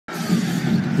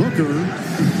Luka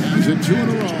has it 2 in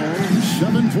a row.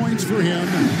 7 points for him.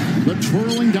 The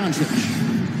twirling Doncic.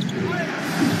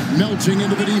 Melting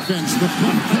into the defense. The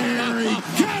front carry.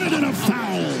 Got it in a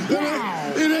foul.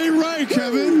 Wow. It ain't right,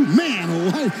 Kevin.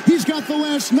 Man, he's got the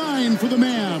last 9 for the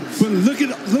Mavs. But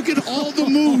look at all the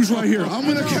moves right here. I'm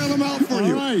going to count them out for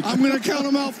you. Right. I'm going to count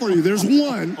them out for you. There's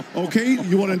one, okay?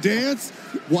 You want to dance?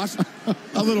 Watch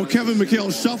a little Kevin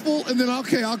McHale shuffle, and then,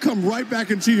 okay, I'll come right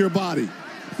back into your body.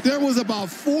 There was about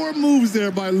 4 moves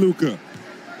there by Luka.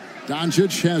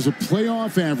 Doncic has a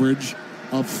playoff average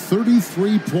of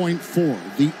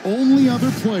 33.4. The only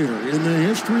other player in the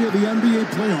history of the NBA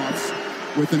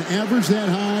playoffs with an average that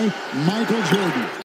high, Michael Jordan.